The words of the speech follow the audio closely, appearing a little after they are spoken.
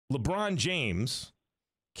LeBron James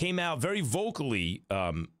came out very vocally,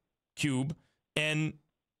 Cube, and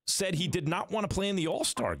said he did not want to play in the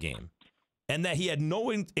All-Star game and that he had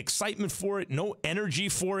no excitement for it, no energy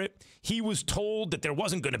for it. He was told that there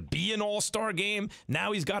wasn't going to be an All-Star game.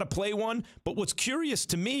 Now he's got to play one. But what's curious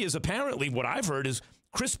to me is apparently what I've heard is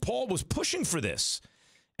Chris Paul was pushing for this.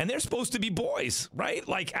 And they're supposed to be boys, right?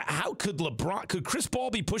 Like, how could Chris Paul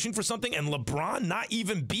be pushing for something and LeBron not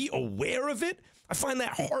even be aware of it? I find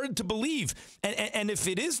that hard to believe. And if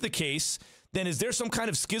it is the case, then is there some kind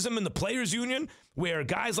of schism in the players' union where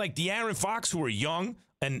guys like De'Aaron Fox, who are young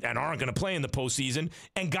and aren't going to play in the postseason,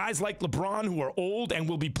 and guys like LeBron, who are old and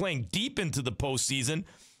will be playing deep into the postseason,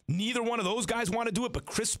 neither one of those guys want to do it, but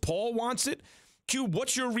Chris Paul wants it? Cube,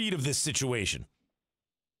 what's your read of this situation?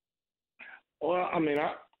 Well, I mean,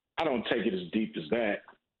 I don't take it as deep as that.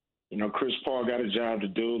 You know, Chris Paul got a job to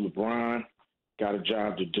do. LeBron got a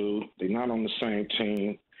job to do. They're not on the same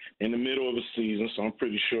team in the middle of a season, so I'm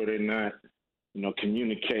pretty sure they're not, you know,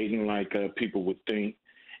 communicating like people would think.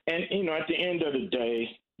 And, you know, at the end of the day,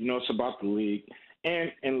 you know, it's about the league.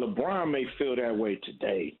 And LeBron may feel that way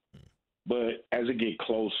today. But as it get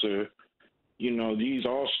closer, you know, these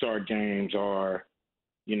all-star games are,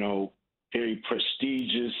 you know, very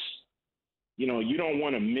prestigious. You know, you don't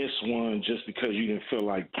want to miss one just because you didn't feel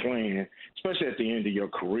like playing, especially at the end of your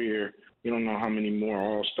career. You don't know how many more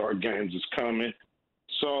all-star games is coming.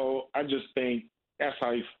 So I just think that's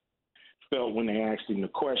how he felt when they asked him the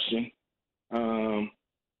question.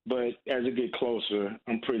 But as it get closer,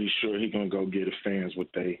 I'm pretty sure he's gonna go get the fans what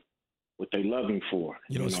they love him for.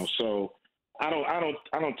 You know, so I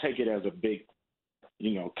don't take it as a big,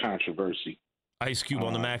 you know, controversy. Ice Cube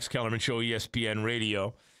on the Max Kellerman Show, ESPN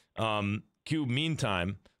Radio. Cube,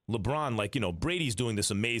 meantime, LeBron, like, you know, Brady's doing this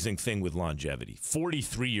amazing thing with longevity.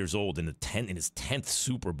 43 years old in his 10th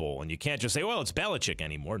Super Bowl, and you can't just say, well, it's Belichick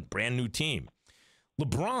anymore, brand new team.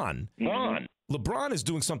 LeBron is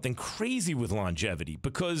doing something crazy with longevity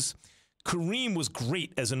because Kareem was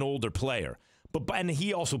great as an older player. And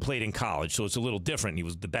he also played in college, so it's a little different. He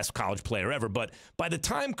was the best college player ever. But by the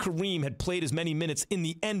time Kareem had played as many minutes in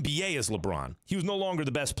the NBA as LeBron, he was no longer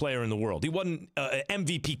the best player in the world. He wasn't an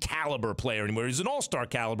MVP caliber player anymore. He was an all-star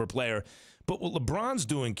caliber player. But what LeBron's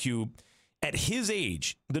doing, Cube, at his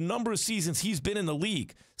age, the number of seasons he's been in the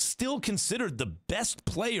league, still considered the best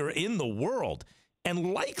player in the world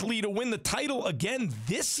and likely to win the title again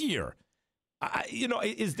this year. You know,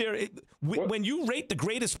 is there when you rate the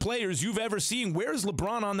greatest players you've ever seen, where's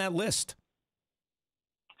LeBron on that list?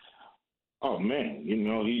 Oh man, you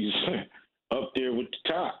know, he's up there with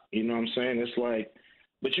the top. You know what I'm saying? It's like,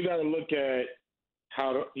 but you got to look at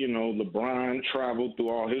how, you know, LeBron traveled through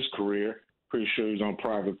all his career. Pretty sure he's on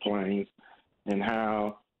private planes, and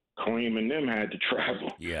how Kareem and them had to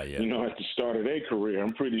travel. Yeah. You know, at the start of their career,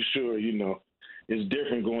 I'm pretty sure, you know, it's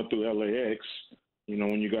different going through LAX. You know,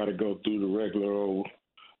 when you got to go through the regular old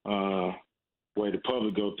way the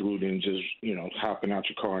public go through than just, you know, hopping out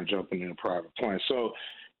your car and jumping in a private plane. So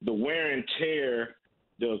the wear and tear,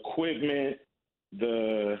 the equipment,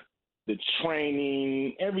 the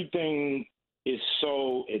training, everything is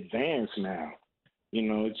so advanced now. You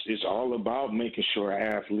know, it's all about making sure an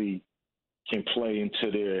athlete can play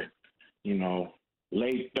into their, you know,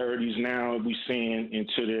 late 30s now. We seeing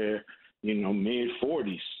into their, you know, mid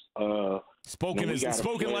 40s. Spoken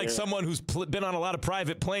like someone who's been on a lot of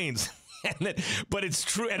private planes. But it's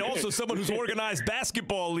true. And also someone who's organized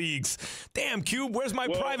basketball leagues. Damn, Cube, where's my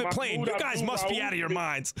private plane? You guys must be out of your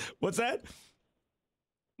minds. What's that?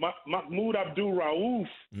 Mahmoud Abdul-Rauf,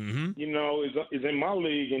 you know, is in my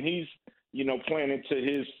league, and he's, you know, playing into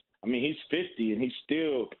his, I mean, he's 50, and he's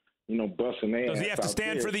still, you know, busting ass. Does he have to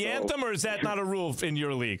stand for the anthem, or is that not a rule in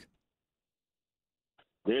your league?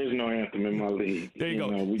 There is no anthem in my league. There you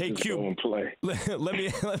go. We hey, just Cube, go and play. let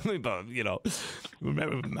me, you know,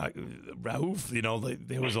 remember Rauf, you know,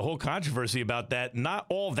 there was a whole controversy about that. Not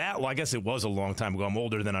all that. Well, I guess it was a long time ago. I'm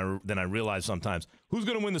older than I realize sometimes. Who's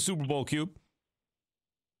going to win the Super Bowl, Cube?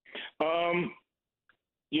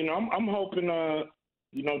 You know, I'm hoping,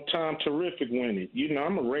 you know, Tom Terrific win it. You know,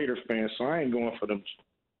 I'm a Raider fan, so I ain't going for them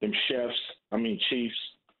Chiefs,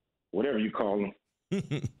 whatever you call them.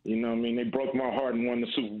 You know what I mean? They broke my heart and won the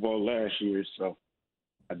Super Bowl last year, so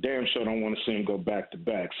I damn sure don't want to see them go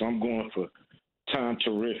back-to-back. So I'm going for Tom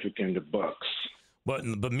Terrific and the Bucks.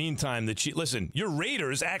 But meantime, listen, your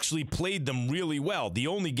Raiders actually played them really well. The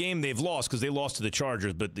only game they've lost, because they lost to the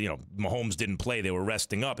Chargers, but, you know, Mahomes didn't play. They were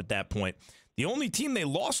resting up at that point. The only team they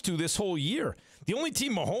lost to this whole year, the only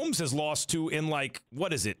team Mahomes has lost to in, like,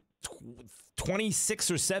 what is it,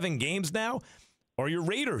 26 or 7 games now, are your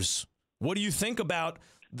Raiders. What do you think about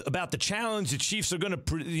about the challenge the Chiefs are going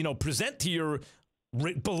to present to your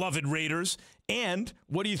beloved Raiders, and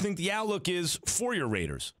what do you think the outlook is for your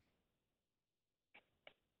Raiders?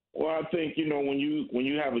 Well, I think, when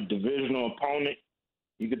you have a divisional opponent,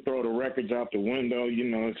 you could throw the records out the window.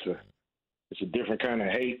 It's a different kind of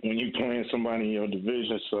hate when you're playing somebody in your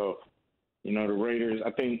division. So, the Raiders,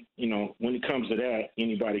 I think, when it comes to that,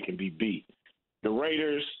 anybody can be beat. The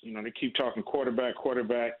Raiders, they keep talking quarterback.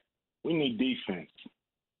 We need defense.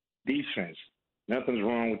 Defense. Nothing's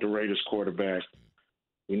wrong with the Raiders quarterback.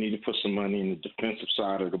 We need to put some money in the defensive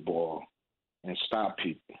side of the ball and stop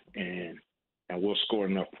people, and we'll score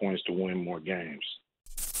enough points to win more games.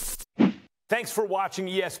 Thanks for watching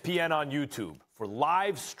ESPN on YouTube. For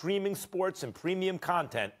live streaming sports and premium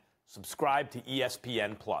content, subscribe to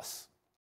ESPN+.